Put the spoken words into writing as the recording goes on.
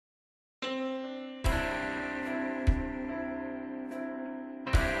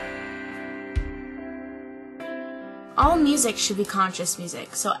All music should be conscious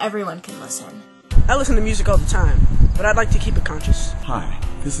music, so everyone can listen. I listen to music all the time, but I'd like to keep it conscious. Hi,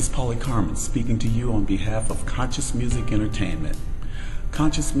 this is Paulie Carmen speaking to you on behalf of Conscious Music Entertainment.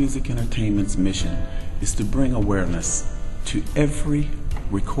 Conscious Music Entertainment's mission is to bring awareness to every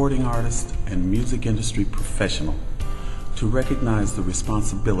recording artist and music industry professional to recognize the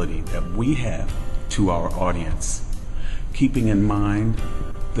responsibility that we have to our audience, keeping in mind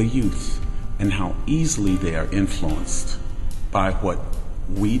the youth and how easily they are influenced by what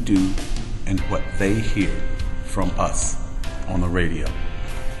we do and what they hear from us on the radio.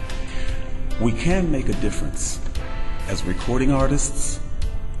 We can make a difference as recording artists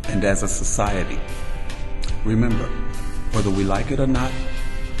and as a society. Remember, whether we like it or not,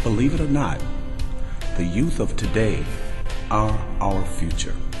 believe it or not, the youth of today are our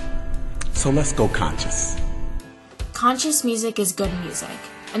future. So let's go conscious. Conscious music is good music,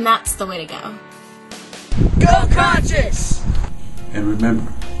 and that's the way to go. Go conscious! And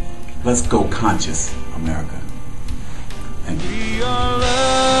remember, let's go conscious, America. Thank you. We are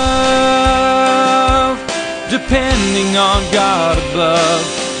love, depending on God above.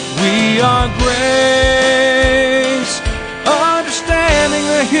 We are grace, understanding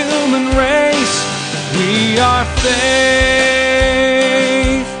the human race. We are faith,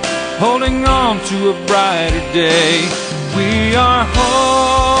 holding on to a brighter day. We are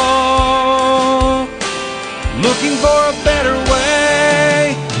hope, looking for a better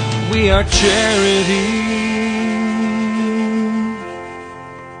way. We are charity,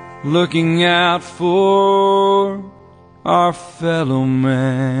 looking out for our fellow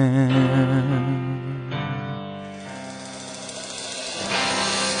man.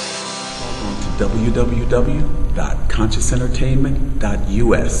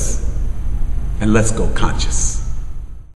 www.consciousentertainment.us and let's go conscious.